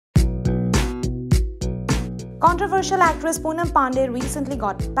Controversial actress Poonam Pandey recently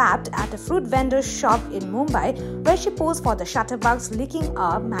got papped at a fruit vendor's shop in Mumbai, where she posed for the shutterbugs licking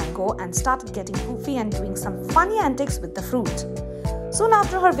a mango and started getting goofy and doing some funny antics with the fruit. Soon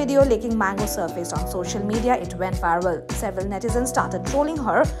after her video licking mango surfaced on social media, it went viral. Several netizens started trolling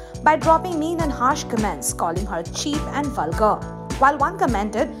her by dropping mean and harsh comments, calling her cheap and vulgar. While one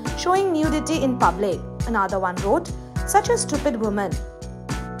commented, showing nudity in public. Another one wrote, "Such a stupid woman."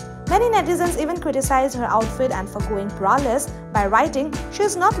 Many netizens even criticized her outfit and for going braless by writing, "She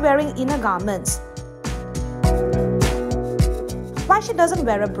is not wearing inner garments." "Why she doesn't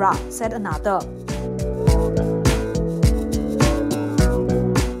wear a bra?" said another.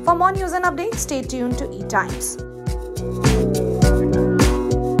 For more news and updates, stay tuned to ETimes.